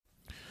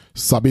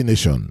Sabi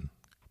Nation,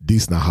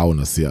 this na how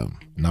na see am.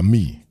 Na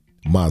me,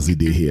 Mazi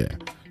dey here.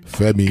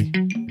 Femi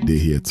dey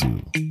here too.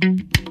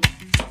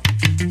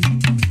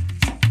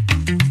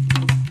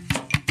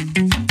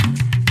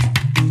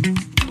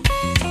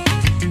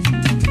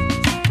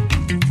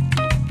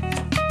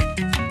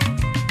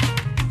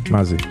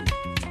 Mazi.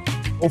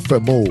 Oh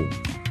Femo.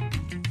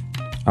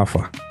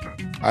 Alpha.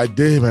 I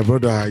dey, my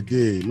brother, I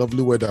dey.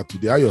 Lovely weather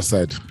today. How your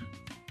side?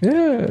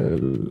 Yeah,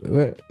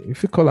 well,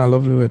 if you call it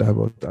lovely weather,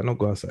 but I don't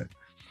go outside.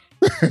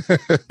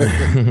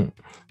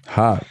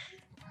 Hard.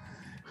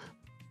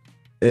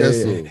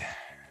 Yes,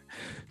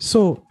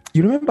 So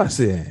you remember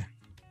saying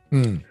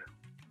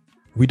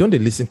we don't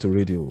listen to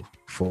radio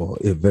for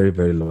a very,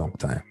 very long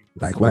time.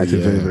 Like when I say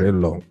very, very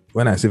long,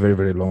 when I say very,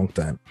 very long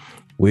time,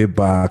 way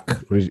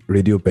back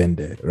Radio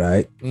Bender,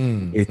 right?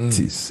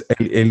 80s,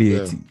 early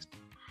 80s.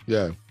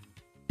 Yeah.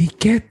 He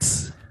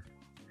gets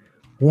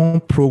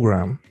one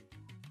program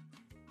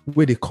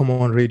where they come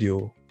on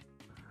radio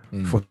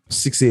for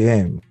 6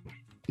 a.m.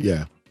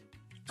 Yeah.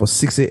 For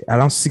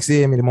around 6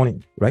 a.m. in the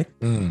morning, right?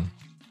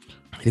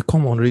 They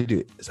come on radio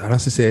it's around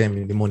 6 a.m.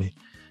 in the morning.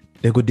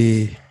 They go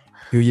you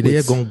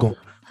hear gong gong.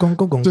 Gong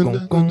gong gong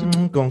gong gong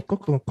gong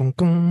gong gong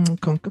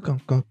gong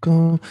gong gong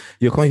gong.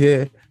 You can't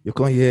hear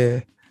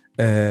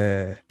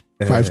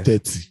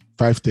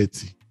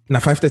 5:30. Now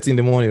 5:30 in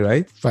the morning,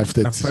 right?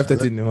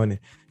 5:30 in the morning.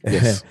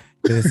 Yes.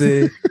 They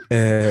say,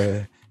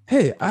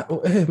 hey, I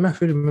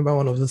remember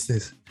one of those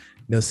things.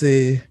 They'll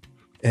say,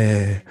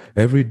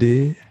 every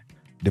day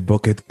the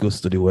bucket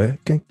goes to the well.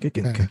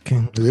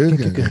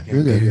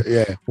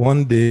 Yeah.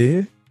 One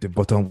day the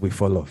bottom will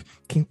fall off.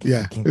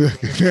 Yeah.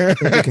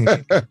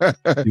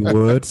 The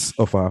words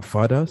of our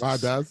fathers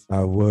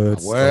are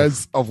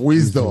words of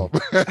wisdom.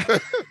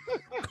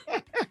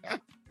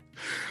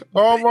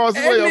 Almost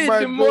where your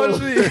mind goes.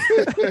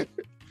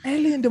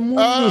 Early in the morning.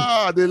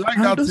 Ah, they like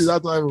that thing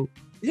that time.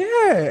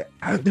 Yeah,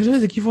 they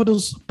just give all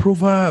those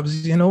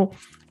proverbs,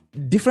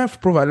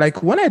 different proverbs.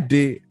 Like when I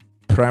did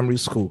primary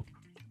school,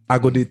 I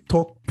go to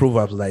talk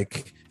proverbs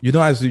like,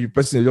 as you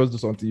person just do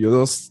something, you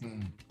just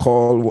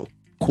quote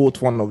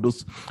one of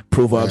those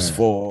proverbs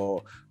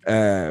for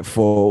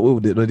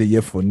the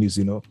year for news,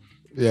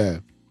 Yeah.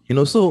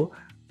 So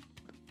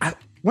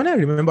when I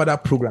remember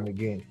that program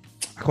again,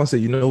 I can't say,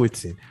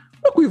 it's it.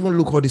 I could even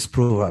look all these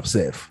proverbs,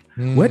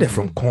 where they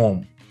from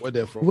come.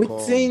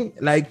 Waiting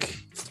like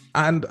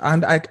and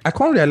I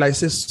can't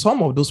realize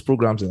some of those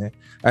programs,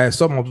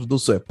 some of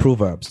those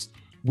proverbs,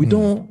 we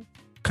don't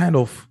kind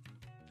of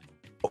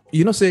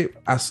say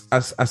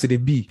as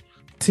it be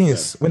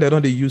things when they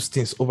don't use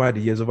things over the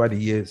years.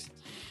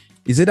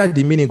 Is it that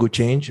the meaning go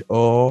change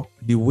or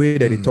the way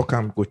that they talk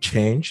them go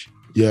change?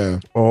 Yeah.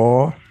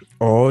 Or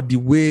the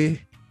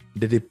way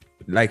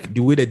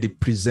that they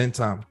present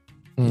them,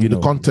 the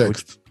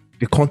context.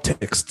 The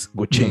context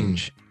go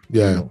change.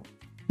 Yeah.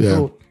 Yeah.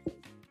 So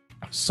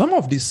some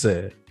of these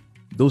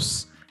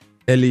those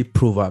early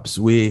proverbs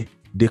where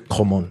they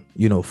common,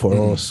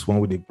 for us when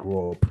we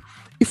grow up.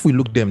 If we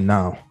look them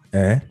now,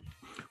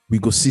 we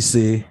go see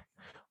say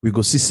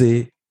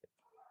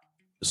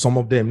some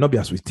of them not be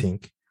as we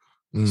think.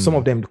 Some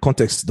of them the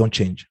context don't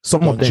change.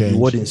 Some of them the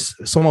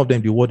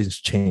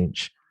wordings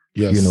change.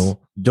 Yes.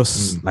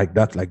 Just like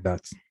that.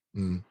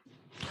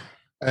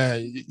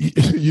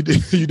 You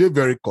did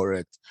very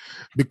correct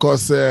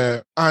because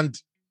and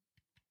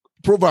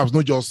Proverbs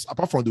not just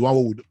apart from the one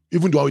would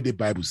even the one with the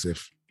Bible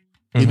self,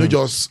 it not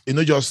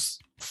just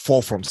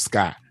fall from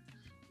sky.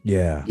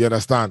 Yeah, you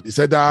understand? He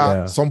said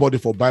that somebody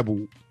for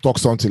Bible talk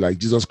something like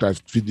Jesus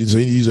Christ. He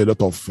use a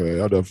lot of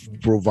other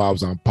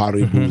proverbs and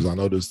parables and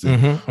all those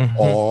things,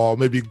 or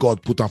maybe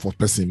God put them for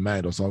person in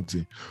mind or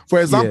something. For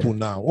example,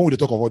 now when we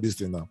talk about all these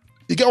things now,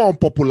 you get one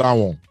popular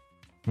one.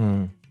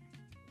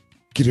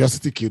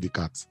 Curiosity killed the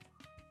cat.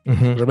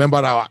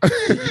 Remember that one?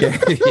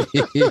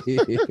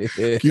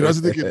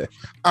 Curiosity killed.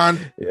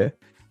 And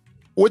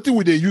what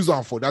would they use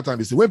on for that time?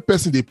 They say when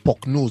person they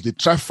poke nose, they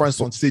try find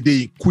something, say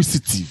they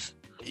inquisitive.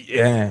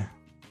 Yeah.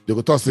 They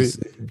go talk say,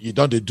 you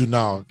don't they do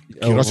now.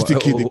 Curiosity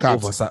kill the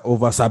cat.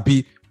 Over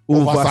sabi.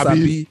 Oh,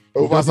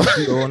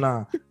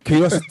 nah.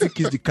 Curiosity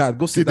kills the cat.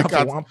 Go sit down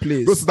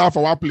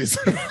for one place.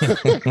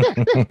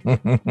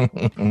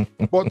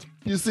 But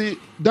you see,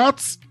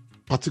 that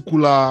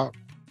particular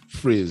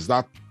phrase,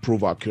 that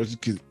proverb,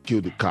 curiosity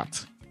kill the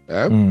cat.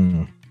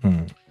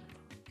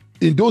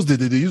 In those days,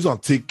 they use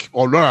and take,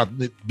 or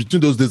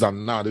between those days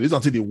and now, they use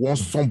until they want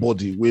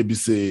somebody where be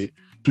say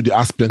to they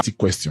ask plenty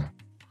question.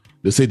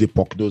 They say they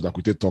poke those that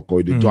could talk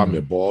or they do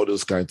all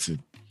those kind of things.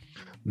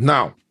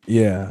 Now,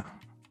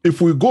 if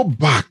we go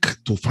back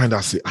to find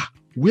out, say,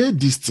 where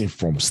this thing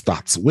from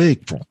starts, where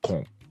it from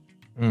come,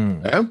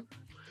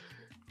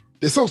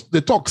 they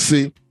talk,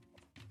 say,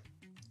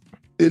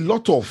 a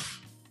lot of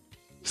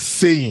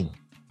saying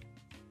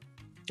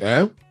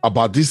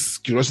about this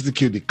curiosity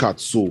kill the cat,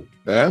 so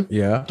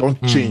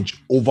don't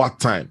change over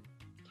time.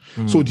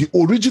 So the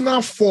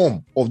original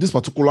form of this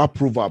particular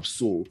proverb,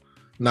 so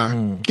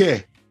now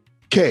care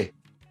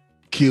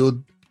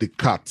killed the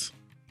cat.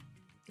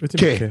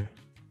 Care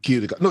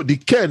killed the cat. No, the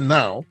care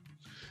now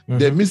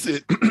They miss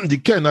it. The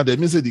care now. They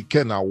miss it. The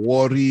care now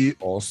worry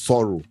or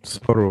sorrow.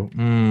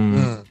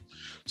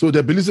 So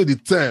they believe the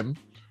term.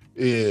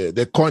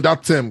 They coined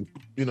that term.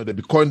 They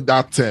coined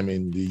that term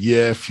in the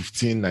year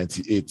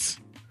 1598.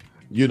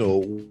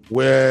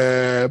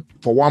 Where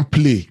for one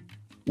play,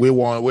 where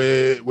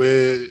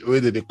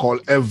they call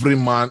every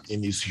man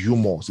in his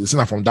humor. So it's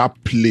not from that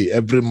play,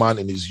 every man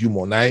in his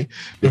humor. Now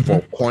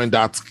they coined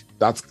that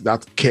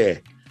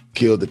care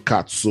kill the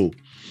cat. So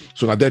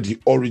now that's the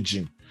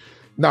origin.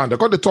 Now they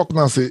got the talk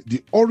now. Say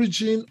the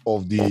origin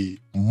of the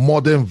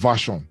modern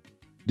version.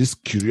 This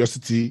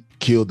curiosity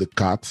killed the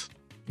cat.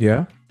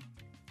 Yeah.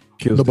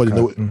 Nobody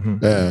know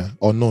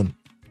unknown.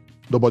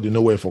 Nobody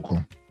know where it for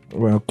come.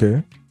 Well,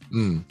 okay.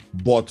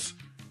 But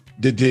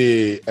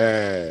the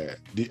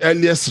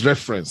earliest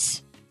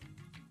reference,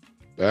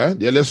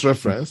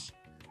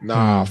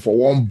 now for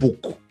one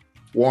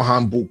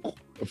handbook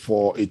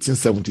for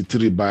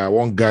 1873 by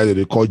one guy that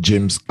they call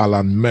James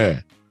Allan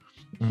Muir.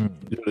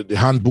 The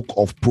handbook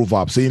of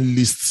Proverbs, saying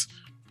lists.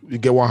 You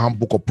get one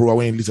handbook of Proverbs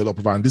when you list a lot of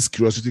Proverbs, and this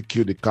curiosity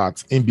killed the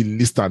cat and be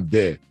listed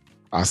there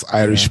as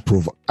Irish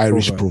proverb.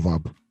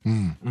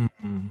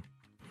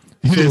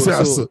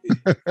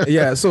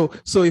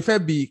 So if I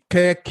be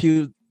care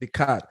killed the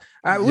cat,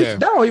 which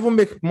that will even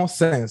make more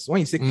sense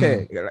when you say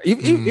care.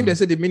 If they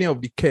say the meaning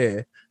of the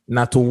care,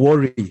 not to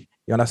worry,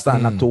 you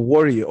understand, not to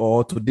worry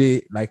or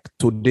today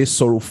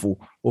sorrowful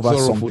over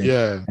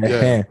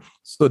something.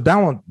 So that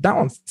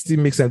one still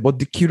makes sense. But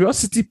the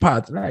curiosity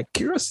part, like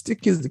curiosity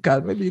kills the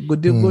cat. Maybe you go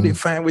they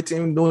find with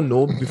him, don't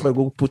know before you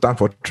go put on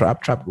for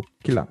trap go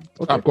kill him.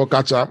 Okay. Trap go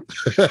catch him.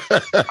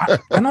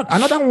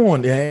 Another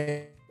one,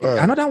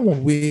 another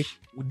one with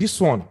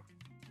this one.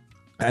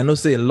 I know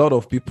say a lot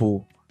of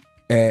people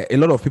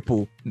know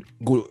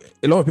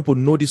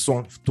this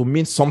one to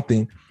mean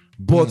something,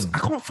 but I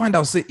can't find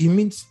out say it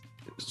means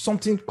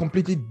something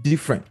completely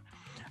different.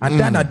 And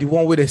that are the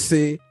one where they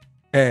say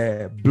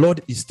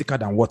blood is thicker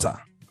than water.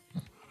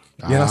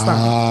 You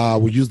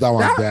understand? We use that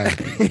one there.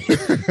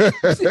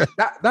 See,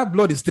 that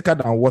blood is thicker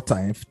than water.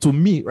 And to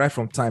me, right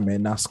from time,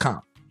 now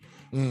scam.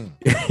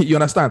 You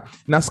understand?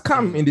 Now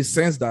scam in the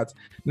sense that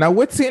now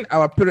waiting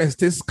our parents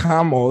to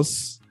scam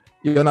us,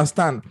 you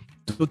understand,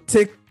 to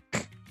take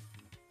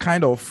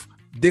kind of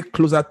they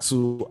closer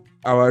to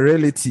our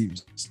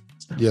relatives,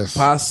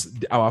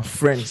 past our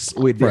friends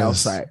with the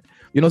outside.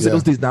 Say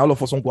those days now all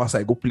of us won't go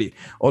outside, go play.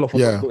 All of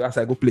us go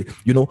outside, go play.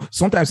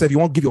 Sometimes if you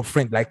want to give your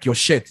friend like your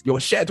shirt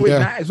with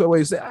nice, where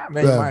you say,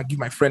 man, you want to give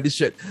my friend this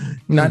shirt.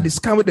 Now this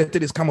scam with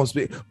this scam must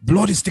be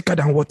blood is thicker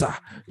than water.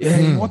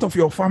 What of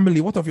your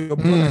family? What of your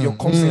brother, your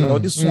cousin, or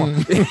this one?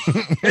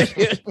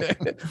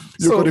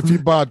 You could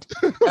feel bad.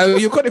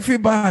 You could feel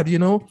bad,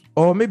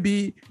 or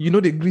maybe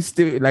the great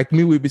stay like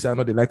me with I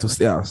know they like to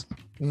stay house.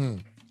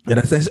 And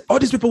I said, all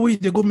these people where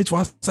they go meet for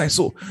outside,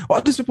 so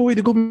all these people where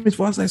they go meet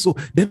for outside, so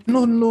they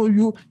don't know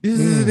you. This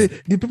is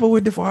the people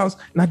where they for house.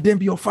 Now them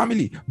be your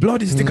family.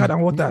 Blood is thicker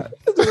than water.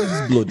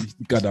 Blood is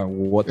thicker than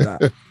water.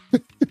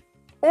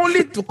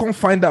 Only to come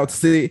find out,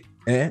 say,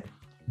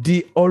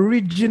 the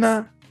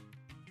original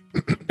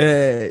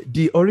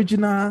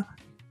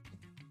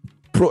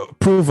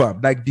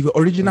proverb, like the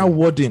original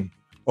wording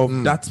of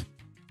that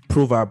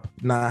proverb.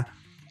 Now,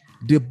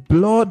 the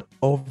blood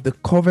of the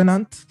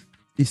covenant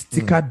is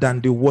thicker than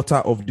the water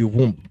of the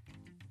womb.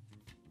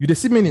 You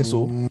see meaning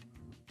so?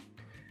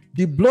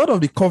 The blood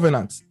of the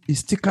covenant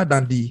is thicker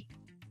than the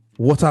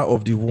water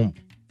of the womb.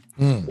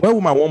 When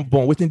woman won't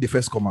born, waiting the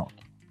first come out.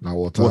 Now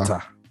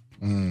water.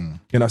 You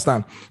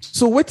understand?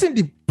 So waiting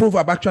the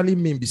proverb actually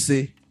mean be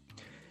say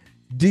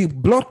the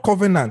blood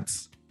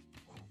covenant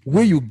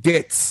where you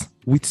get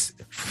with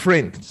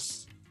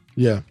friends.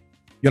 Yeah.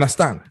 You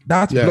understand?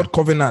 That blood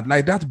covenant,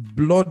 like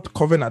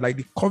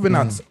the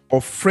covenant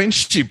of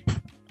friendship.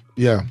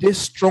 Yeah, they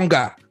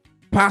stronger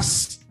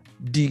past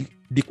the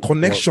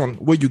connection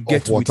where you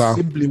get with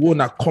simply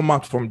wanna come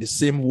out from the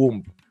same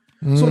womb.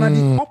 So now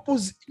the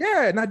opposite,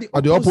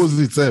 the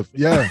opposite itself,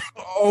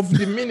 of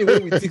the meaning where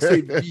we think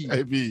say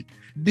be.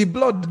 The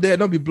blood there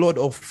not be blood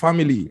of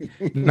family.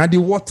 Now the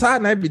water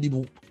not be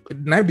the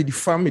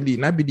family,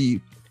 not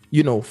be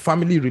the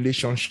family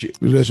relationship.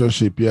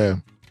 Yeah.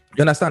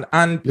 You understand?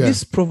 And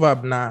this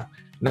proverb now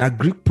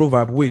Greek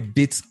proverb where it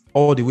dates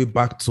all the way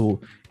back to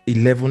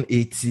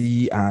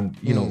 1180 and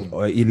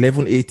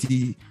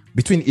 1180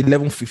 between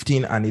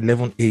 1115 and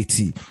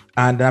 1180,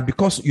 and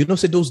because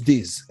say those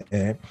days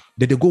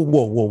they go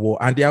war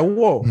and their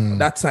war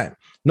that time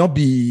not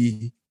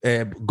be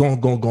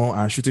gun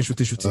and shooting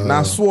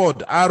now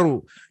sword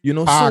arrow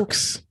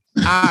axe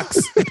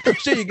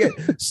sure you get.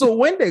 So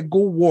when they go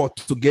war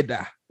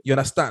together, you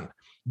understand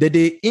that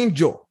they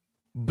injure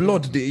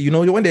blood,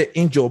 when they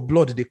injure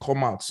blood they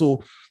come out,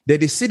 so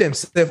they see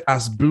themselves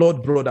as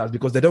blood brothers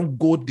because they don't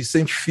go the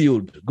same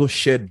field, go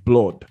shed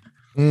blood.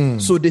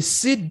 So they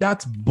see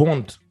that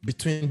bond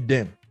between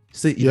them.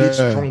 Say it is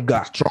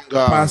stronger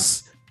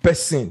past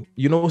person,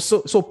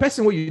 so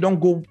person where you don't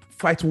go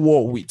fight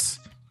war with.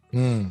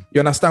 You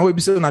understand what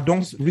we say? I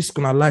don't risk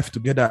on our life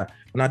together,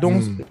 and I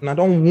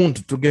don't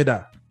wound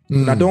together,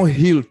 and I don't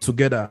heal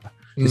together.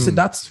 They say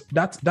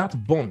that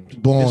bond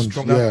is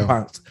stronger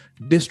part.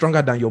 They're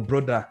stronger than your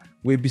brother.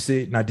 We be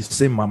say now the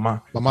same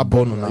mama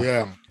born on.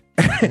 Yeah.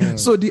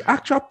 So the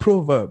actual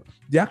proverb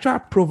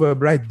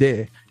right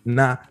there.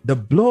 Now the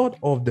blood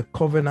of the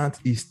covenant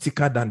is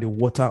thicker than the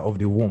water of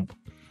the womb.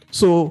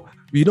 So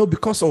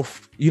because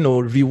of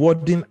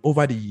rewarding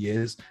over the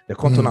years, they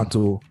come turn out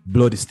to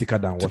blood is thicker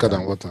than water. Thicker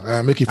than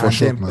water. Make it for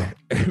short, man.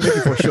 Make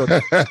it for short.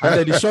 And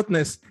then the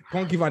shortness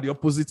can't give her the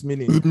opposite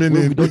meaning.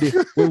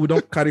 Where we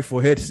don't carry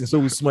for head, so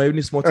we small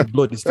any small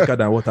blood is thicker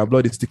than water.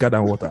 Blood is thicker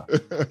than water.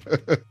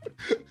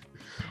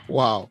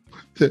 Wow.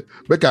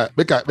 Make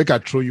I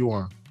throw you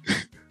one.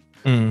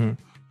 Mm-hmm.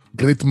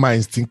 Great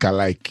minds think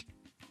alike.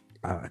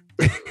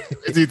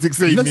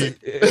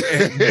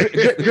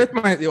 Great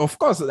minds, of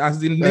course, as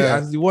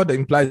the word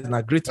implies,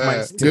 now great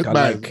minds think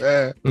alike.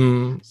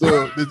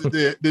 So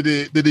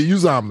they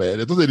use them,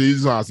 they thought they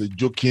use them as a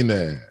joking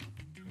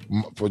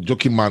for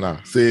joking manner.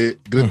 Say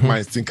great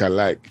minds think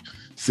alike.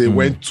 Say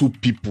when two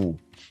people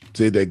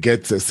say they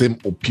get the same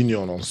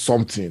opinion on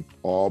something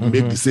or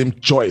make the same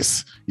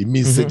choice, it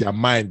means say their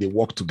mind they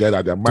work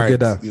together. Their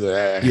mind,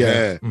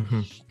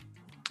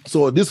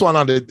 So this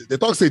one, they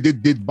talk say they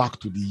date back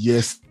to the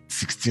year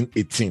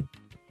 1618.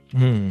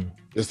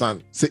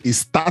 Understand? Say it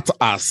starts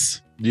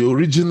as the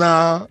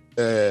original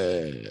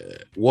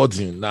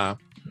wording now.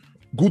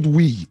 Good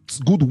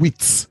wits,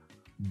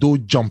 though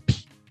jumpy.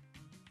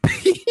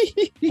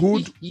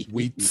 Good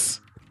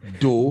wits,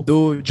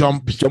 though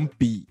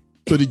jumpy.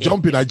 So the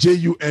jumping are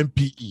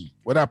Jumpe.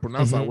 Whether I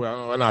pronounce it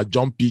when I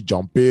jumpy.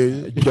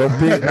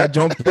 Not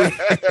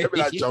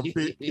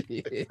jumpy.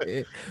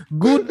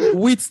 Good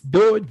wits,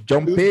 though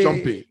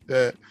jumpy.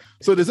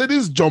 So they say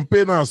this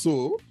jumpy now,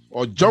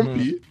 or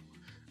jumpy,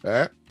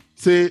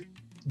 say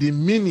the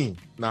meaning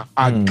now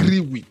agree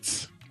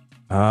with.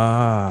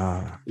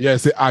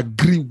 Say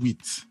agree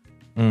with.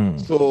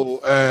 So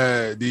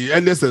the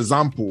earliest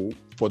example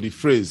for the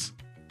phrase,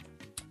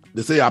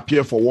 they say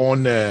appear for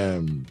one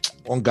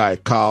guy,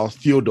 Carl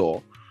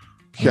Theodor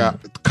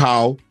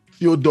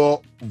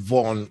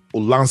von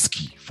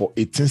Olansky for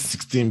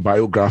 1816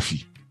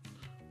 biography.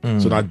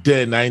 So now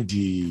there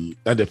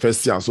the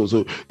first year.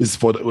 So it's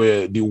for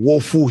the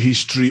woeful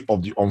history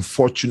of the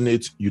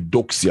unfortunate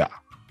Eudoxia.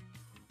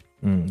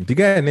 The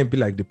guy name be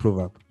like the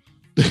proverb.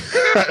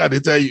 And they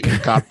tell you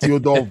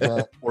Theodor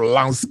von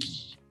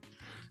Olansky.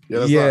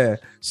 Yeah.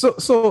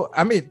 So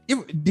I mean,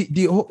 if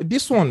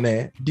this one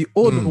there, the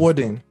old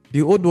wording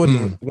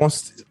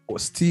wants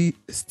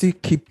still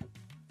keep,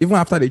 even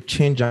after they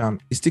change them,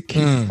 it still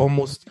keep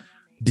almost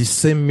the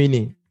same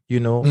meaning.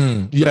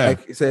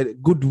 Like it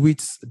said, good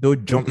wits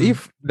don't jump.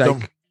 If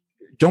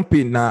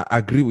jumping now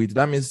agree with,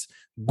 that means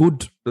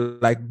good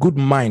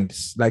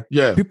minds, like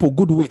people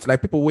good wits,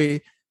 like people will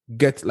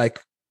get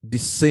like the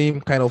same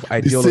kind of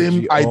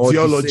ideology.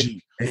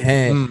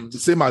 The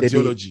same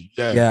ideology.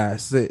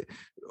 So,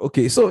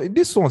 okay, so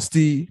this one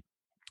still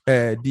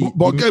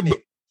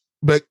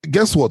but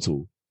guess what?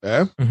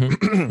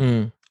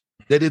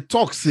 They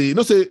talk say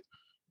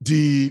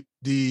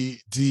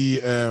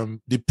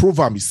the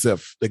proverb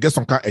itself, they get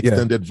some kind of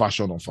extended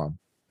version of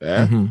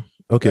them.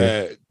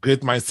 Okay.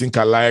 Great minds think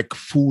alike,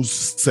 fools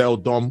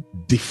seldom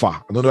differ.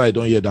 I don't know why I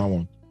don't hear that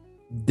one.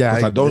 Yeah,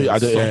 I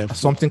don't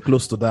something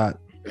close to that.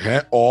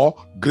 Or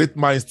great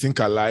minds think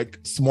alike,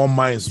 small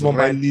minds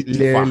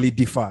rarely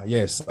differ.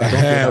 Yes.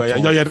 Rarely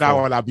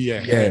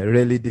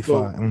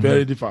differ. So,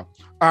 very differ.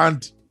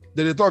 And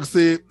they talk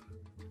say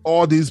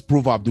all these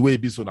proverbs, the way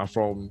it is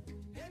from,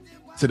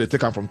 say they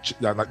take them from,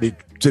 they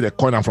say they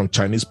coin them from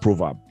Chinese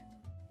proverb.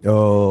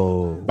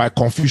 By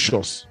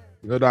Confucius.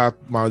 You know that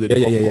man, they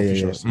call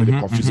Confucius.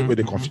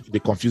 They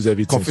confuse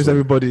everything. Confuse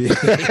everybody.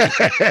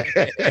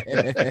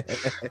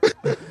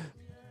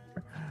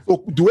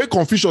 So the way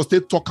Confucius they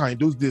talk in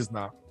those days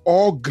now,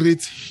 all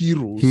great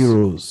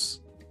heroes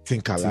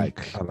think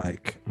alike.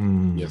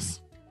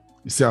 Yes.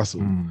 You see how so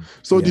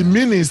the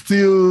meaning is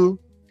still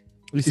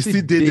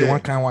still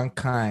one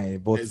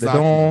kind, but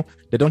exactly.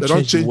 they don't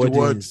change the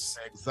words.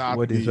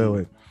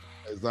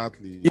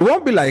 Exactly. It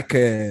won't be like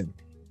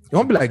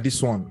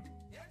this one.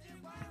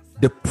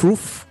 The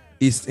proof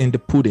is in the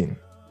pudding.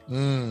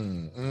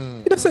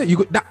 And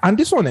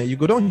this one, you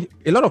go don't.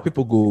 A lot of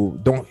people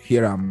don't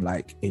hear them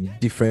like in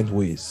different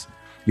ways,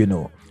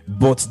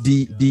 But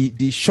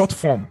the short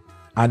form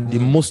and the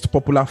most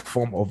popular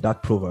form of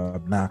that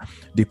proverb now,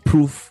 the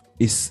proof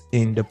is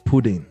in the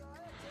pudding.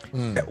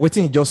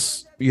 Waiting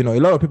just a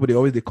lot of people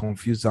they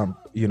confuse them,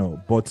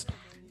 But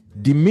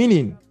the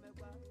meaning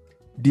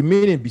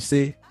be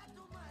say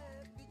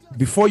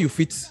before you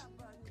fit,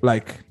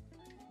 like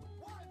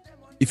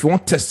if you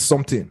want to test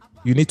something,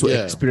 you need to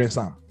experience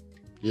them.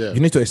 You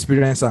need to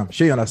experience them.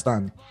 Sure, you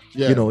understand?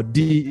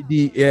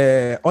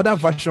 The other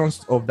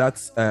versions of that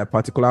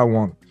particular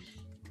one,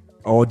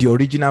 or the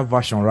original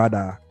version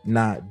rather.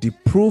 Now, the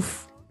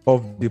proof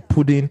of the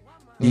pudding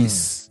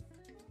is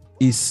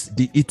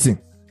the eating.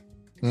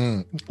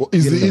 What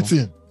is the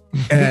eating?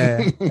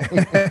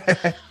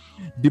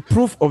 The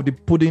proof of the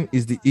pudding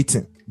is the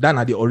eating. That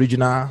are the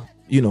original,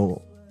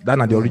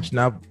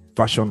 original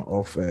version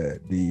of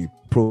the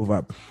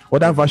proverb.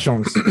 Other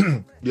versions,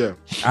 yeah,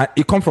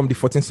 it come from the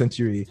 14th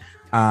century,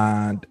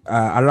 and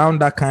around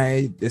that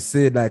kind, they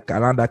say like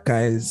around that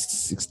kind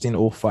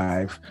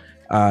 1605,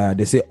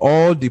 they say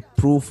all the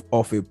proof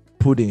of a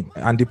pudding,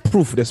 and the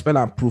proof they spell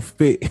out proof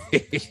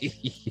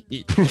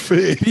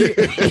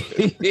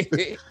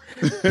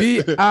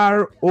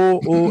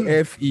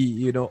Proofe,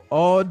 you know,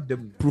 all the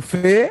proof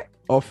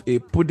of a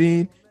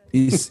pudding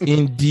is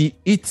in the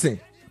eating,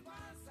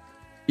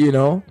 you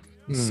know.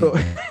 So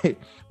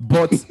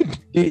but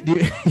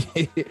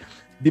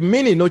the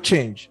meaning no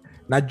change.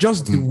 Now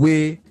just the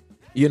way,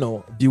 you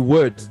know, the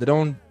words, they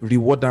don't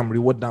reward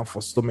them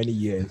for so many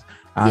years.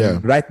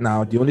 And right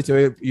now, the only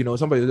thing, you know,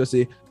 somebody will just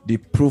say the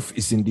proof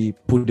is in the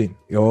pudding,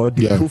 or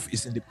the proof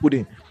is in the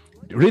pudding.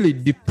 Really,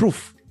 the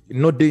proof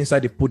not they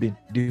inside the pudding.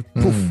 The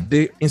proof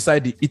they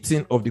inside the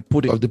eating of the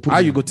pudding. How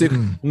you go take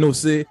no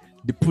say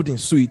the pudding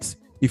sweet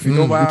if you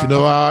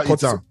never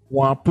eat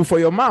one put for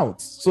your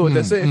mouth. So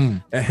they say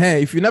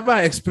if you never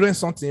experience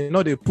something, you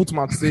know, they put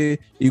mouth say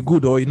it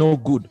good or you know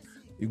good.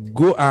 You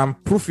go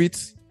and proof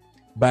it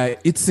by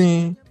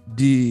eating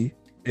the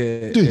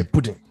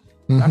pudding.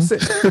 That's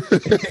it.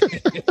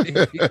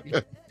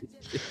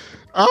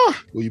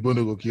 You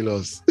gonna go kill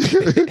us.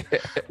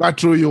 I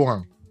throw you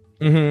one.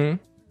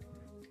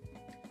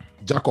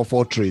 Jack of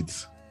all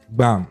trades.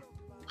 Bam.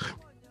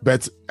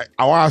 But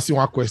I want to ask you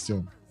one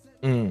question.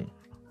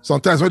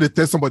 Sometimes when they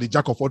tell somebody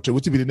jack of all trades,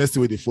 what will be the next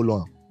way they follow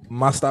on?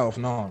 Master of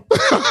none.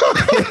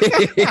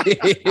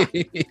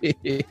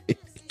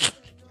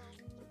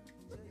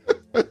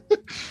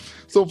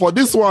 So for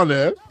this one,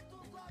 the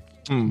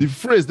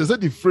phrase, they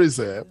said the phrase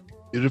it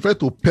refers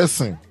to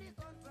person.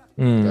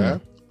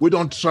 We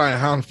don't try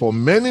hand for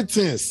many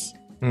things.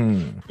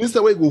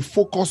 Instead, we go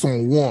focus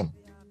on one.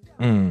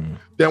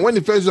 Then when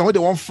the first one, when they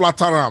want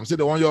flatter them, say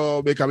they want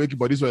your make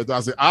but this way, I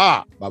say,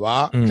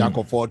 Baba, jack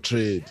of all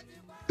trade.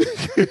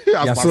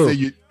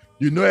 Say,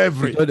 you know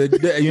every.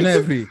 You know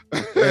every.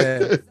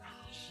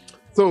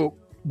 So,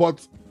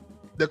 but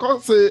they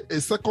can't say a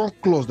second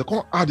clause. They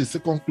can't add a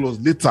second clause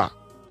later.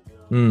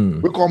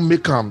 We can't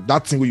make them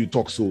that thing where you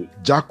talk. So,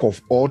 jack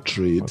of all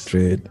trades,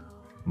 a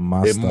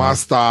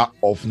master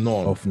of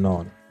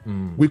none.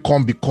 We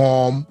can't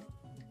become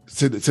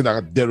say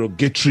that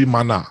derogatory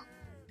manner.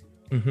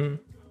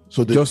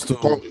 So they just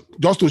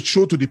to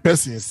show to the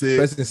person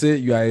say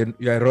you are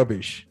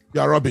rubbish.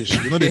 You are rubbish.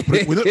 We know they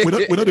praise you. No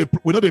they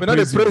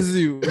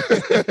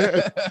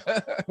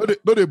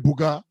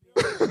booga.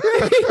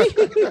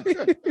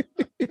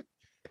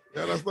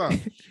 You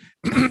understand?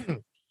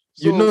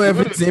 You know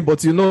everything,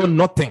 but you know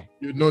nothing.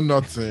 You know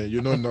nothing.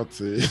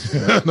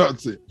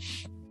 Nothing.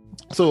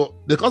 So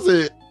they can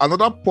say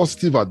another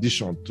positive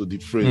addition to the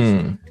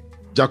phrase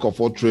jack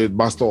of all trade,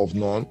 master of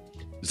none.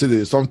 They say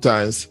they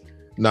sometimes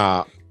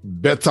now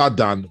better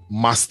than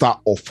master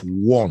of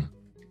one.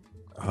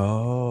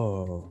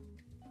 Oh.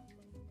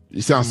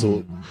 You see,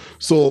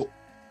 so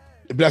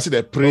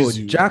they praise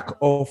you. Jack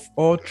of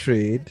all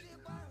trade,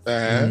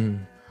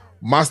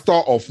 master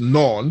of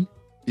none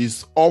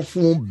is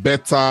often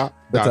better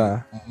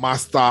than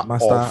master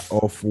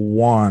of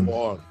one.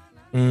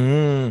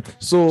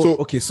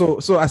 So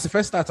as the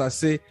first start, I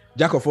say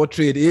jack of all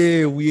trade.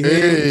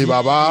 Hey,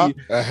 Baba.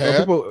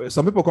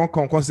 Some people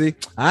can say,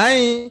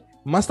 I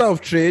master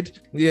of trade.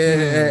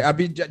 I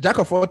be jack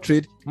of all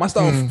trade, master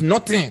of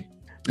nothing.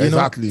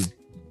 Exactly.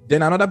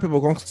 Then another people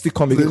can still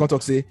come again,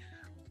 talk say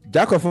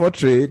jack of all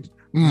trade,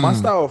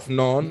 master of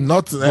none,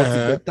 not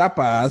better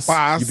pass.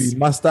 You be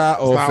master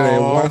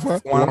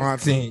of one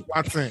thing.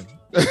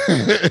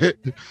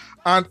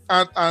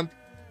 and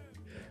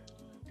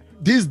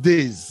these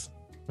days,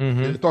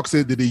 the talk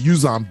say that they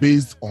use them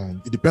based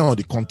on it depends on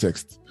the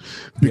context.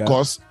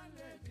 Because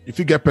if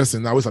you get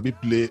person now, we sabi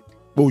play,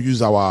 we'll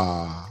use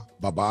our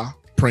Baba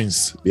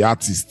Prince, the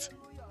artist.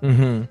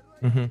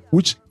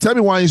 Which tell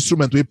me one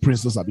instrument where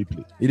Prince does sabi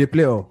play. He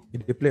play all.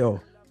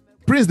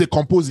 Prince they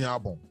compose in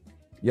album,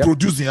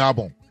 produce in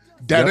album,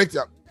 direct.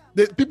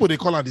 The people they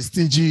call it the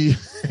stingy,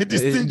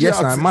 yes,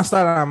 artist. Master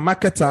and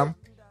market them,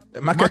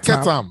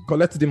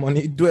 collect the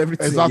money, do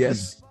everything. Exactly.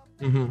 Yes.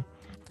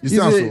 He's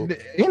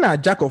a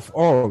jack of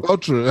all,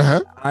 true,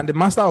 and the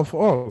master of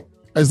all.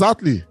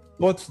 Exactly.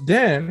 But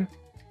then,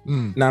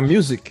 now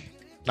music.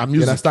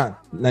 You understand?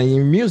 Now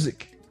in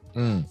music,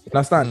 you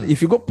understand?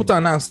 If you go put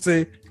on and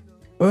say,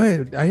 "Oh,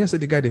 I hear say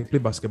the guy they play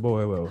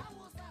basketball well."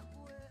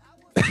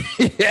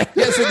 Yes,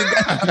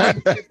 the guy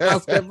play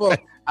basketball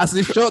as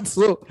a shot.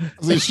 So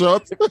as a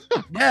shot,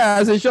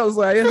 as a shot.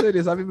 So I hear say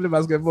they have play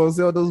basketball.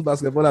 See all those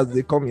basketballers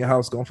they come in your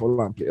house, come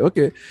follow and play.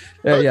 Okay,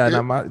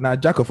 now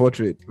jack of all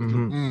trade.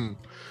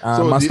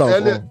 So master of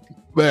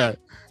all.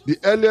 The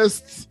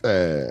earliest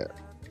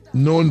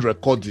known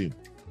recording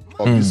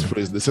of this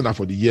phrase, they say that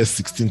for the year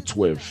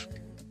 1612.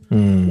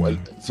 Well,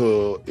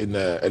 so in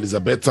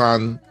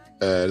Elizabethan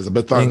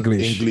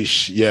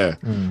English,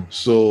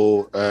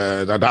 So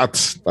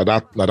that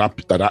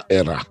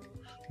era,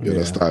 you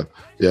understand?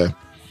 Yeah.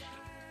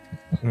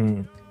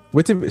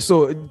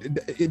 So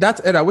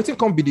that era, waiting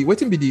be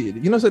the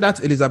you know, so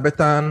that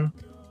Elizabethan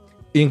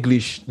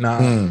English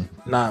now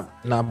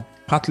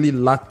partly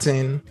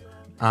Latin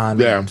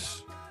and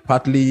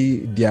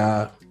partly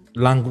their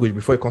language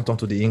before it comes on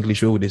to the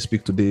English way they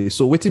speak today.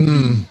 So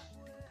waiting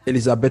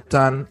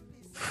Elizabethan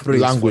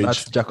phrase language.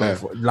 For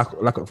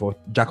that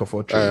jack of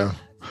all trades.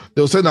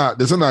 They say that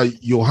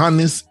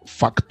Johannes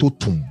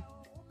factotum.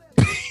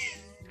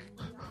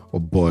 Oh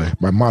boy,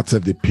 my math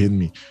said they pain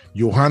me.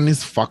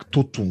 Johannes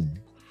factotum,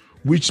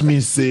 which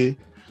means say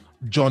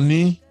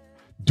Johnny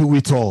do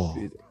it all.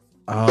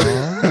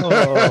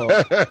 Oh,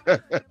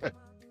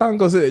 thank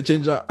God say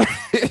change that.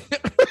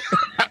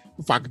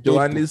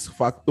 Johannes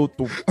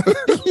factotum.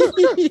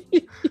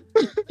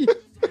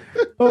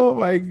 Oh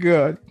my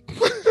God.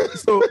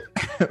 So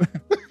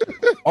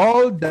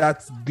all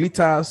that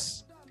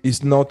glitters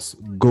is not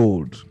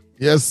gold.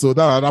 Yes, so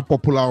that's another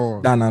popular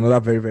one. That's another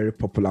very, very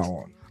popular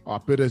one. Our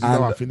parents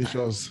know our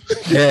finishers.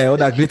 Yeah, all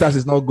that glitters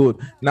is not good.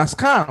 Now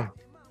scam.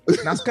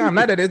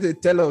 Now that they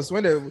tell us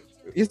when they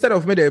instead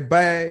of me they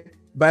buy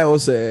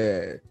us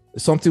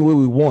something where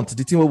we want,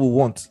 the thing where we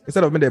want.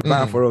 Instead of me they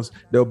buy for us,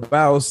 they'll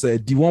buy us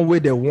the one way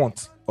they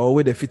want or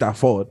where they fit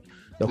afford.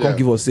 They'll come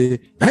give us say,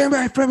 hey,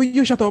 my friend,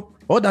 you shut up.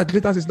 All that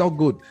glitters is not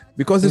good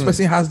because this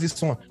person has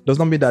this one. Does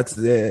not mean that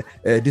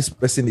this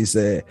person is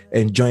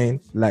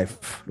enjoying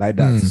life like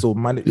that. So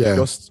manage your own.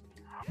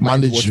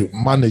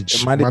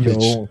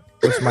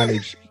 Just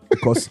manage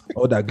because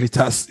all that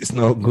glitters is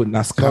not good.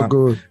 NASCAR. Not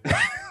good.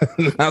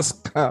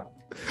 NASCAR.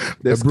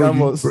 The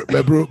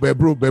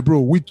scammers. Bro,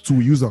 which to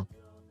user?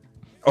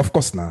 Of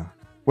course now.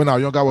 When our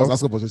younger was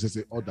asking for this,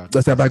 say, all that.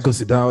 Just have I go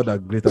sit down, all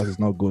that glitters is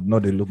not good. No,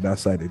 they look that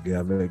side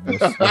again.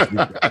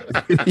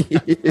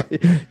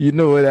 You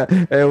know what?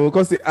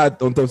 Because the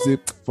add on top say,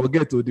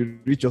 forget to the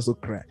rich also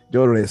cry.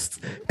 Just rest.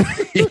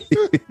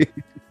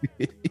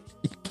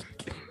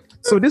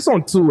 So this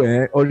one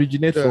too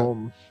originates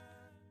from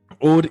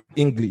Old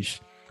English.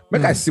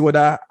 Make I see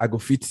whether I go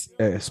fit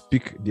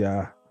speak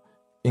their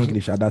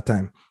English at that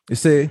time. They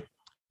say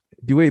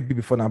the way it be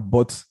before now,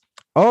 but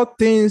all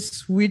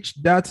things which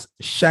that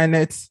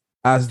shineth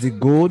as the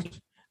gold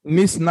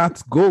miss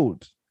not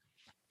gold,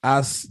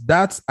 as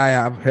that I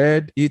have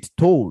heard it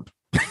told.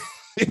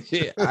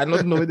 I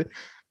don't know.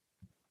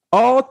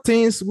 All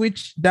things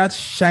which that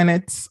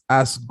shineth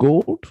as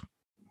gold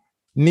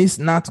miss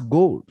not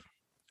gold,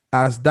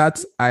 as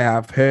that I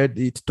have heard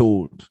it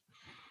told.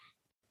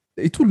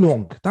 It's too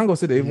long. Thank God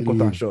say they even cut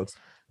down short.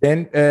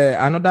 Then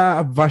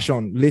another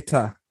version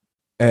later.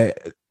 I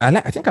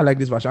think I like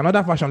this version.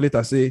 Another version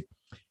later say,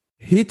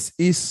 "Hit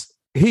is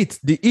hit."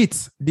 The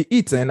it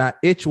and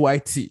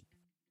HYT.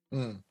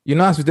 You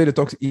know, as we they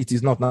talk, it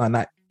is not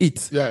now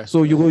it. Yeah.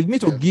 So you will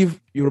need to give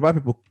Yoruba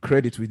people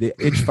credit with the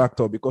H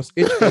factor because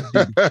H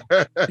factor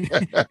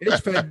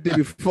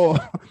before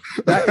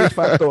that H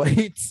factor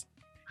hit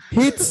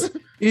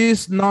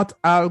is not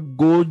al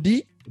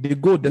goldi. The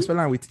gold, the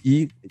spelling with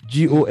E,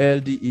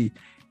 GOLDE.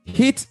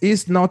 Hit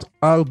is not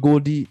all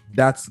goldy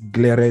that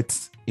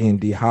glareth in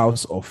the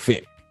house of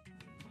fame.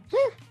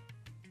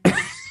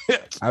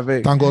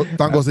 Thank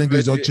God's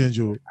English don't change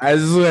you. I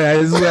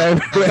swear.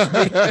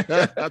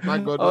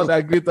 Thank God. All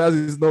that glitters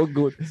is not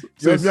good.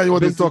 So if you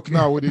want to talk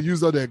now, when they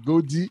use all the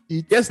goldy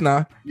it. Yes,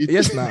 now.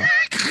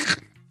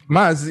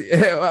 Maz,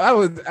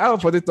 I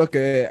would for the talk.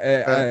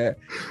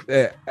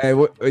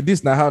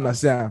 This now how I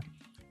say.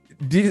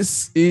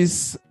 This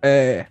is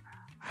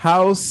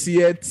how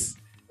seeth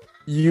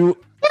you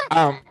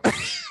podcasting.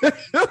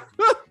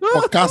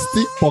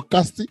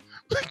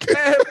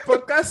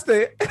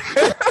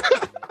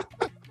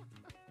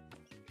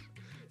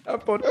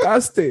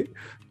 Podcasting.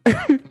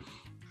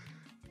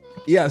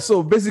 Yeah,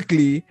 so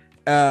basically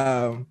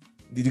of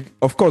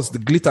course the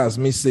glitters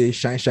may say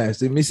shine.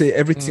 They may say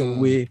everything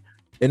way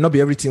and not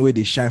be everything way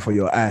they shine for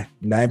your eye.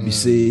 Now me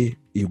say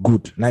you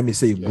good. Now me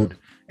say you good.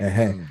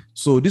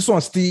 So this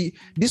one still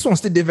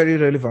they very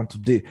relevant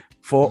today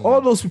for all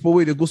those people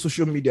where they go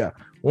social media.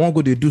 One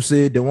go they do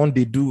say they won't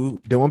be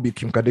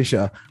Kim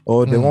Kardashian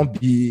or they won't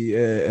be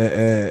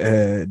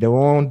they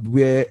won't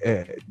wear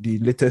the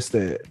latest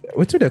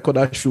what do they call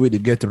that shoe where they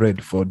get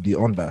red for the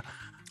under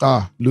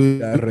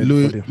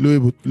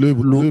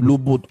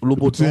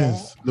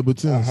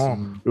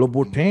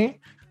Louboutin,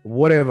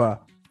 whatever.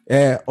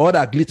 All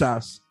that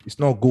glitters is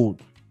not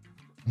gold.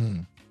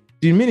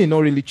 The meaning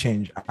not really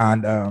change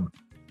and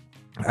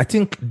I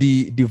think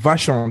the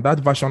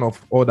version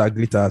of all that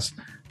glitters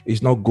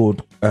is not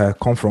good.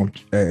 Come from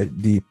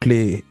the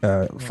play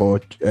for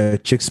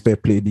Shakespeare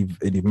play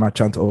the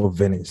Merchant of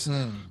Venice.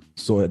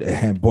 So,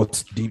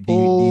 but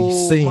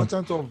the saying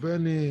Merchant of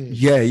Venice.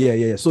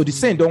 Yeah. So the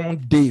saying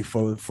don't date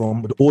from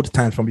the old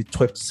times from the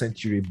 12th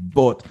century,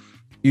 but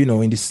you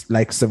know in this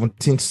like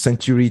 17th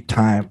century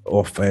time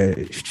of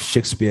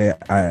Shakespeare,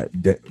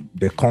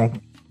 they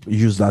can't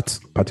use that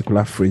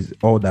particular phrase.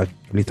 All that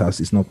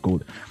glitters is not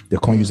gold. They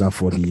can't use that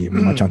for the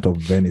Merchant of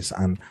Venice,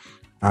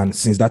 and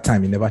since that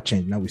time it never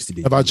changed. Now we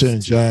still never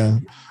change. Yeah,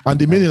 and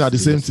the meaning are the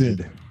same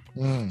thing.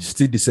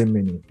 Still the same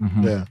meaning.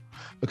 Yeah.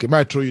 Okay,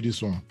 might throw you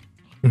this one.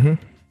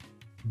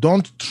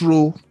 Don't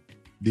throw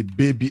the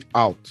baby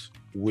out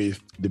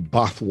with the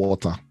bath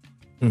water.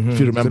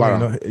 If you remember,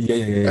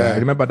 I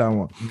remember that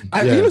one.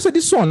 You know, so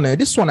this one,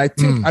 I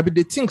think, I be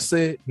the thing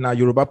say now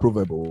Yoruba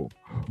proverb,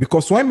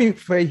 because when me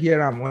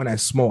hear am when I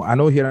small, I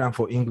know hear am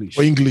for English.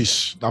 For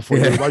English, not for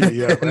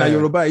Yoruba. Now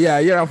Yoruba,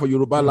 I hear am for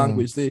Yoruba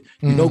language. Say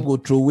you don't go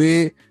throw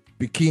away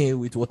pikin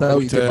with water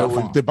with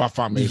paper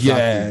farm.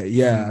 Exactly.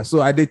 Yeah. So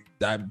I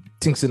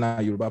think say now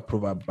Yoruba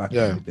proverb back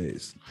in the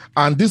days.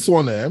 And this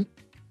one,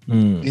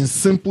 in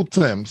simple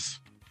terms,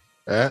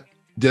 the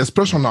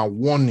expression are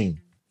warning.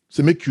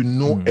 So make you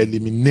know,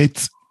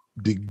 eliminate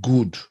the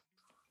good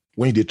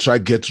when they try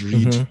get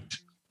rid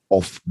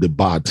of the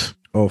bad.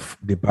 Of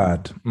the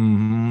bad.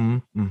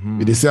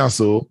 They say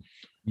so.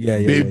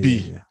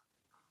 Baby.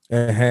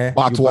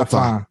 Bath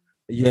water.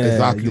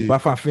 Exactly. You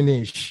bath and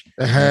finish.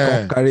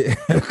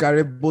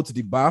 Carry both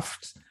the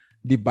bath,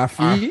 the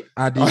baffy,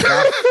 and the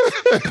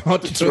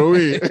bath. Throw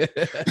it.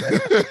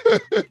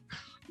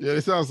 They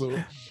say so.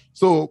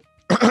 So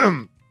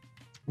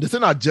they say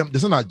a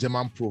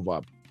German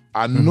proverb.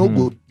 I no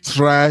go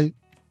try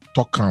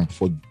talk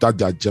for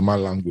that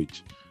German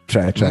language.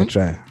 Try. Just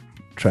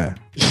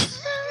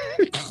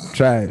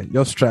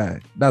try.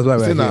 That's why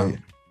we're here.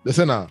 They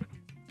say now,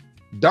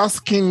 das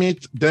Kind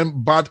mit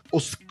dem Bad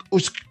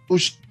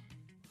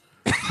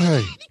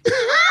Hey.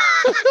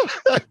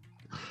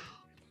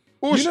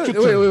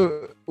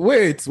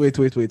 Wait.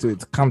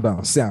 Calm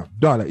down. Sam,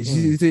 don't like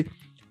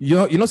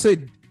you know say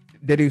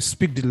that they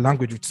speak the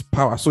language with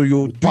power. So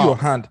you do your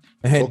hand.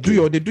 They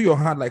do your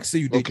hand like say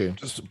you did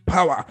just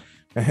power.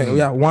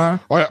 Yeah, 1,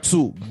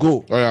 2,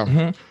 go.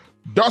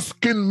 Das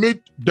Kind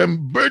mit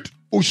dem Bett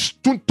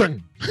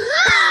Stunden.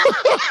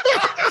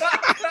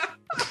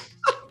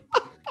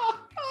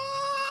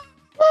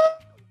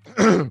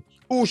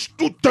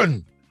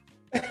 Stunden.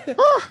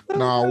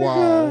 Now,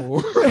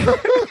 wow.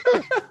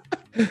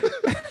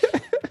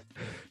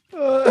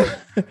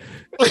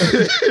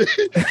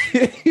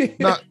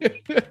 Now,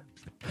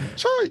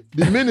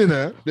 the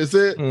meaning, they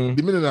say,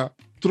 the meaning,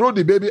 throw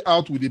the baby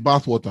out with the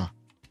bathwater.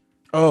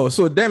 Oh,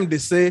 so them they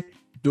say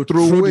to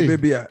throw the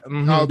baby out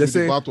they with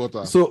say, the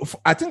bathwater. So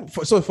I think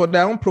for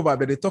their own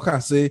proverb, they talk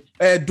and say,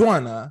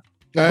 Duana,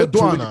 go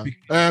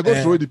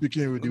throw the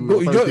picking with the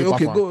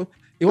go.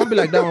 It won't be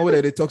like that one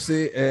where they talk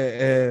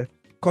say,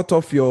 cut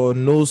off your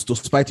nose to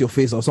spite your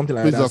face or something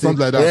like that. Something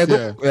like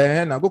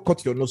that. Now go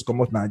cut your nose, come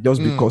out now,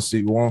 just because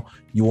you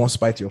want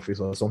spite your face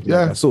or something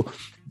like that.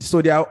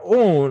 So their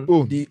own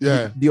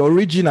the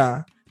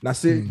original now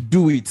say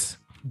do it.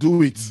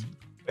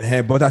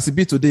 But as it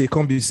be today, it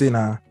can't be saying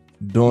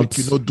don't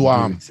you know do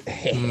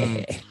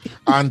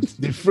And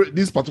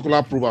this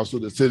particular proverb, so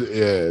they say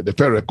the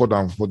fair record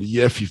them for the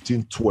year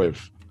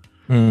 1512.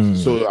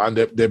 So and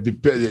they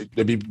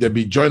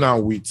be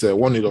joining with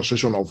one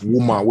illustration of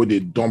woman where they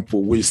dump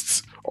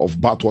waste of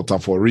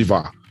bathwater for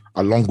river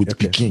along with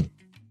Peking.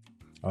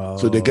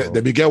 So they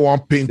get one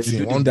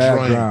painting, one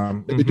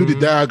drawing. They do the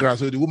diagram.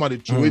 So the woman they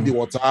throw the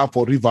water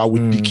for river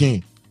with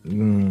Peking.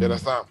 You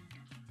understand?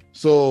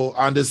 So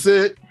and they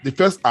say they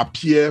first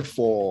appear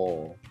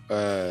for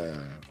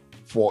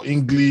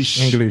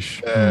English.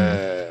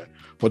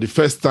 For the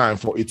first time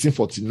for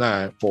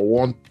 1849 for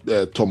one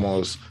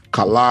Thomas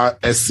Carlyle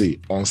essay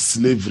on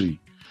slavery.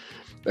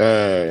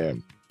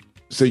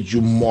 So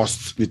you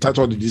must, the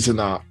title of the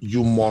listener,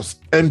 you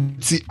must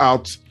empty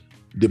out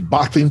the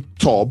bathing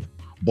tub,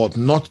 but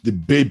not the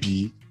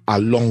baby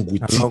along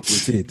with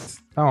it.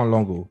 How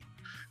long ago?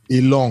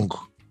 Long.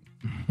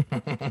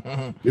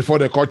 Before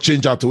they call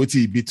change out to what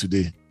it be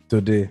today.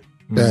 You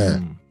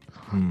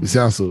see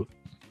how so?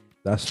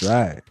 That's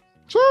right.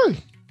 Try.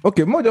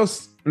 Okay, more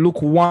just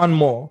look one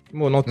more.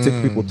 More not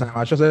take people time.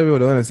 I just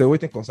everybody want to say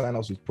waiting concern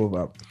us with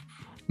proverb.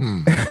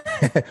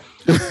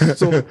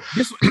 So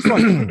this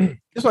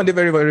one they're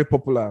very, very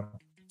popular.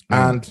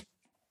 And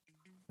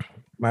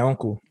my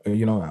uncle,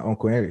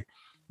 Uncle Henry,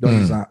 don't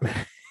use that.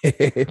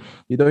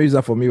 He don't use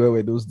that for me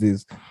where those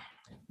days.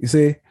 You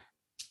say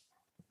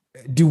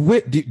the way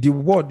the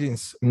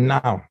wordings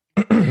now,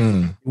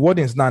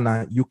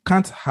 you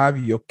can't have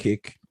your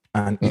cake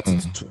and eat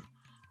it too.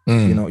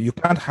 You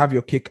can't have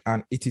your cake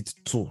and eat it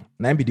too.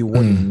 That be the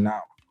wording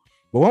now.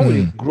 But when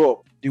we grow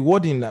up, the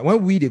wording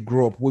when we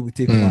grow up, where we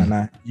take one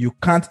now, you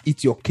can't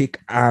eat your cake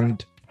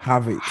and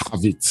have it.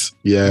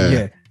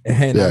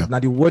 Now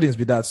the wordings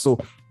be that. So,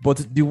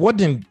 but the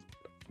wording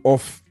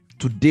of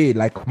today,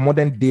 like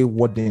modern day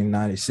wording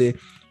now, they say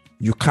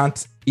you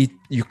can't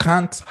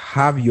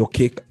have your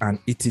cake and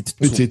eat it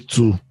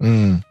too.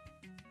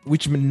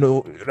 Which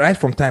right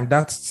from time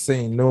that's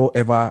saying no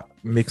ever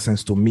makes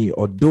sense to me.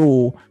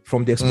 Although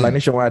from the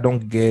explanation why I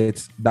don't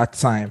get that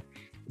time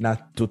now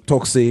to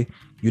talk say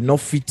you not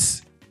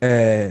fit.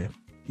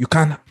 You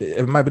can't.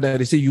 Maybe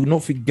they say you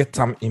not fit get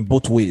them in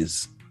both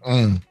ways.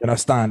 You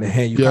understand?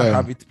 You can't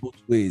have it both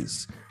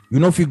ways. You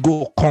know if you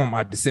go come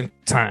at the same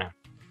time.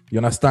 You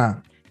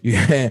understand?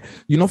 You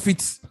know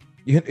fit.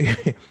 You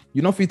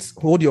know fit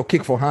hold your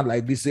cake for hand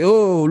like this. Say,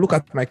 oh, look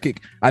at my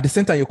cake. At the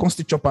same time, you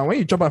constantly chop and when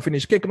you chop and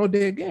finish cake, no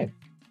day again.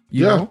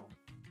 You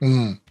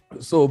know.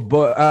 So,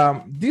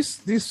 but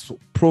this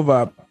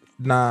proverb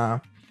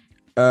now,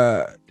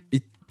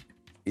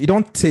 it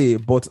don't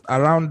take, but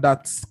around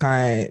that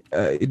kind,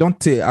 it don't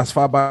take as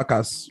far back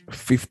as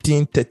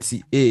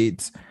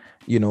 1538.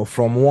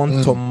 From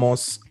one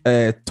Thomas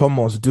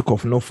Duke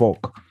of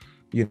Norfolk.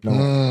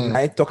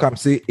 I talk and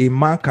say a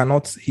man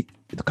cannot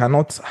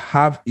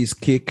have his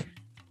cake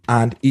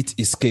and eat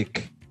his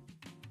cake.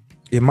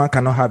 A man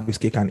cannot have his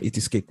cake and eat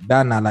his cake.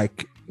 That na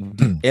like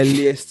the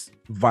earliest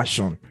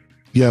version.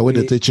 Yeah, where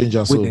they take change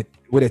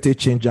where they take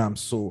change them.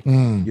 So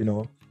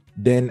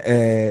then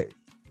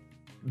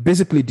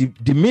basically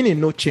the meaning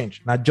no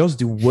change. Not just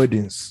the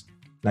wordings.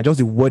 Now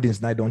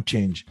don't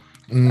change.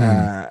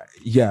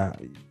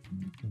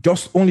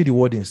 Just only the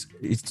wordings.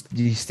 It's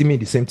still mean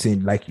the same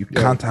thing. Like you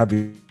can't have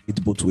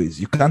it both ways.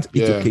 You can't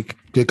eat a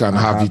cake and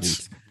have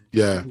it.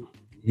 Yeah.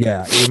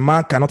 A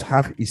man cannot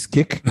have his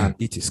cake and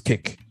eat his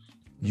cake.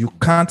 You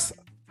can't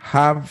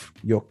have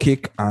your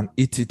cake and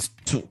eat it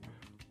too.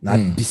 Now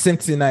the same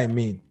thing I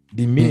mean.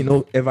 The meaning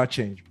don't ever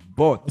change,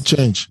 but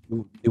change.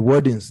 The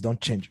wordings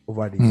don't change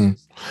over the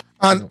years.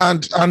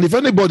 And if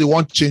anybody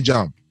wants change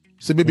them,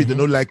 say maybe they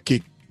don't like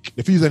cake.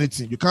 If you use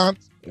anything, you can't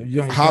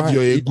have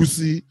your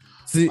egusi.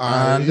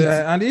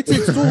 And eat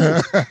it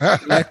too.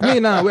 Like me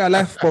now, where I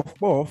like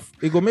puff,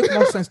 it go make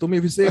more sense to me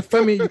if you say,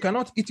 Femi, you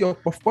cannot eat your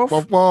puff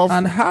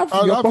and have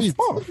your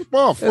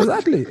puff.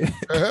 Exactly.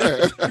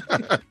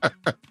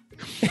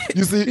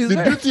 You see,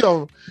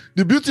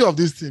 the beauty of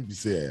this thing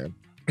is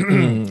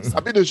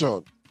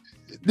Sabination.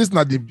 This is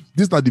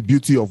not the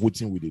beauty of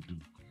what we do.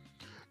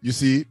 You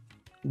see,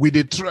 we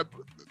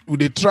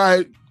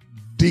try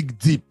dig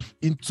deep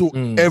into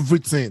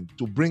everything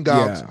to bring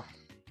out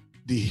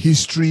the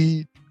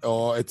history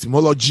or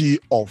etymology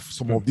of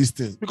some of these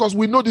things, because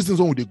we know these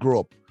things when they grow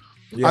up.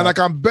 And I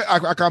can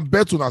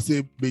bet when I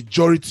say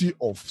majority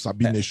of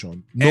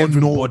Sabination,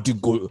 everybody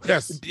go.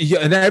 Yes.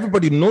 And then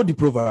everybody know the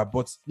proverb,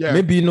 but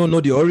maybe you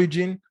know the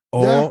origin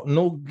or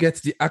no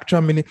get the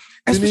actual meaning.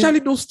 Especially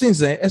those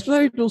things,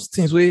 especially those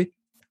things where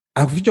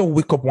I just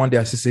wake up one day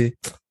and say,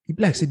 you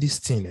be like say this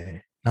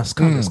thing, now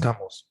scam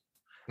us.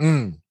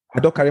 I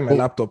don't carry my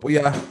laptop.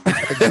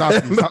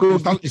 Exactly.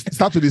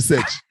 Start with the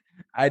search.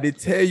 I did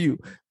tell you.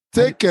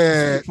 Take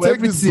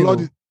this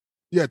blood.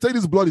 Take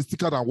this blood is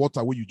thicker than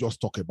water where you just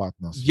talk about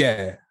now.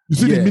 Yeah. You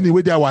see the meaning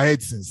where they our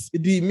head since.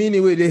 The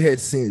meaning where they head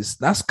since.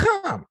 That's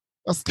calm.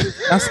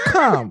 That's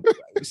calm.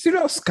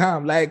 Serious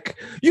scam. Like,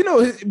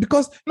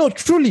 because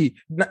truly,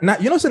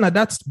 saying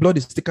that blood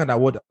is thicker than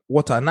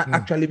water, not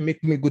actually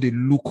make me go to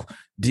look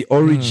the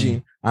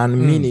origin and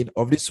meaning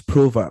of this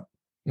proverb.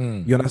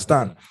 You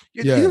understand?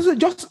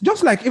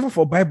 Just like even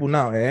for Bible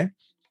now,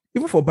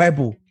 even for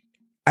Bible,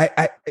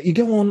 I you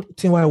get one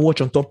thing where I watch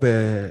on top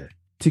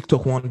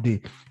TikTok one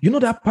day. You know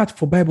that part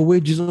for Bible where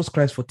Jesus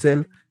Christ for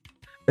tell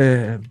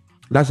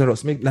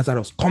Lazarus, make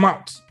Lazarus come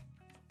out.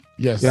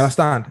 Yes. You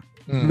understand?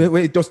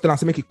 Where it just tell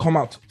us to make it come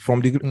out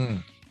from the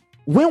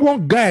when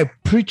one guy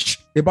preach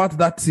about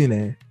that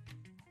thing,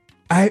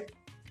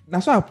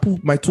 that's why I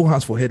put my two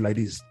hands for head like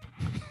this.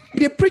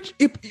 He preach,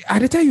 I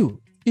tell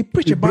you, he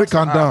preach about break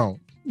him down.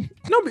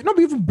 Not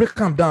even break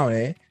him down,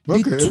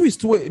 Okay.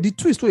 The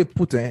twist where he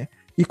put,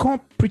 he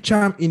can't preach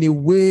him in a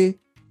way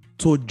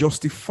to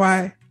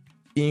justify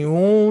his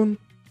own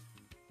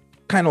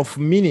kind of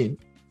meaning,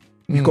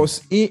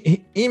 because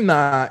him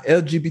na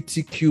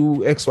LGBTQ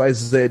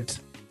XYZ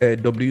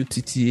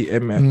WTT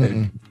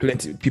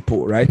plenty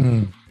people, right?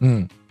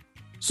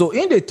 So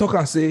in they talk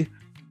and say,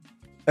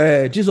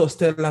 Jesus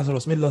tell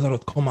Lazarus, make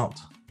Lazarus come out.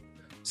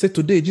 Say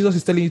today Jesus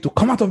is telling you to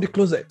come out of the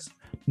closet.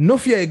 No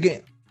fear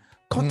again.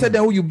 Come tell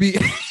them who you be.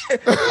 Say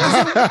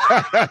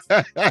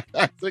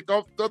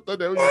come tell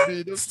them who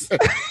you be.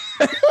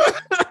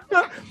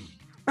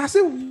 I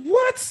say,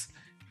 what?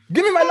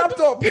 Give me my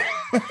laptop.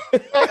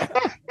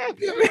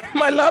 Give me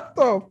my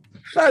laptop.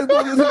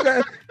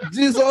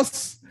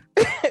 Jesus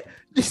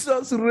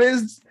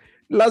raised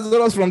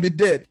Lazarus from the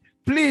dead.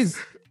 Please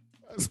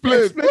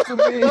explain to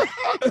me,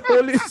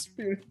 Holy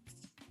Spirit.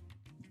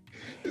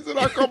 He said,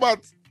 come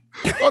out.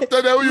 Come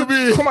tell them who you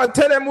be. Come and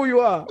tell them who you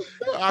are.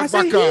 I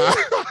say,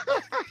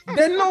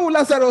 they know who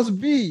Lazarus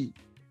be.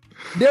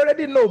 They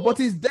already know, but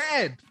he's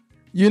dead.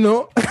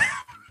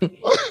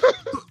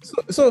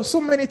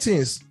 So many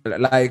things,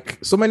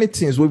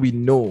 where we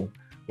know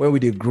when we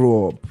did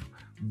grow up,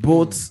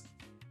 both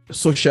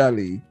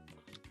socially,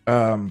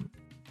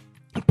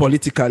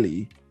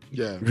 politically,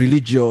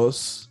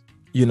 religious,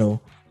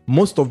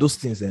 most of those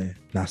things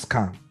na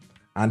scam.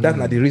 And that's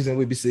not the reason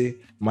we be say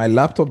my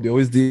laptop, they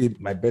always did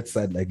my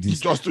bedside like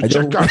this. Just to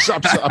check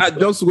out. I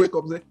just wake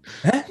up and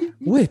say,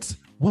 wait,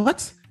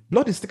 what?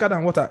 Blood is thicker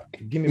than water.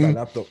 Give me my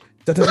laptop.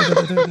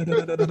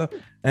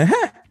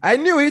 I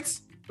knew it.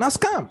 Now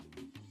scam.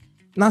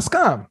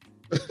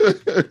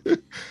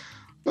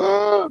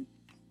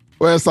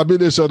 Well,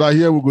 Sabination, I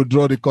hear we go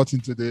draw the curtain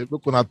today. We're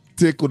gonna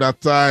take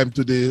that time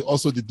today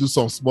also to do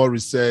some small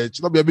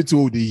research. Not be able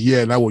to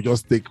hear, and I will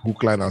just take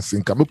hook, line, and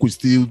sinker. Make we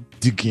still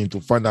dig in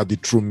to find out the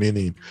true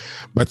meaning.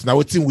 But now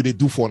what thing we they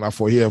do for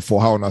here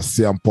for how on a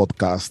say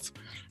podcast.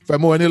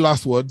 Femo, any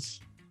last words?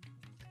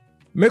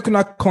 Make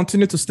una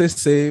continue to stay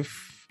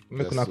safe.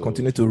 Make una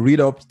continue to read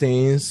up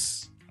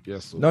things.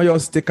 Yes, so. Not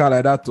just take out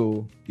like that.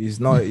 Oh, he's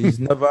not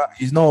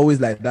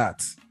always like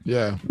that.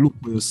 Yeah. Look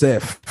for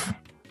yourself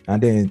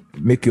and then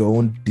make your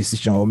own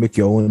decision or make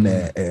your own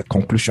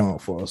conclusion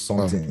for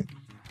something.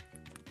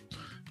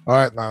 All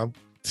right, now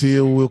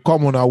till we'll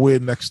come on our way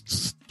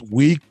next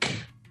week.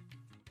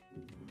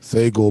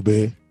 Say go,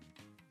 babe.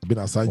 I've been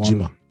outside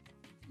Jima.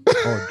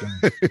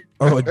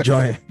 Oh,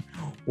 joy.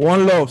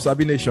 One love,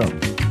 Sabi Nation.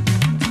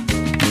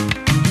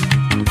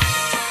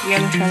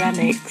 Young Tremor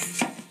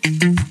Mix.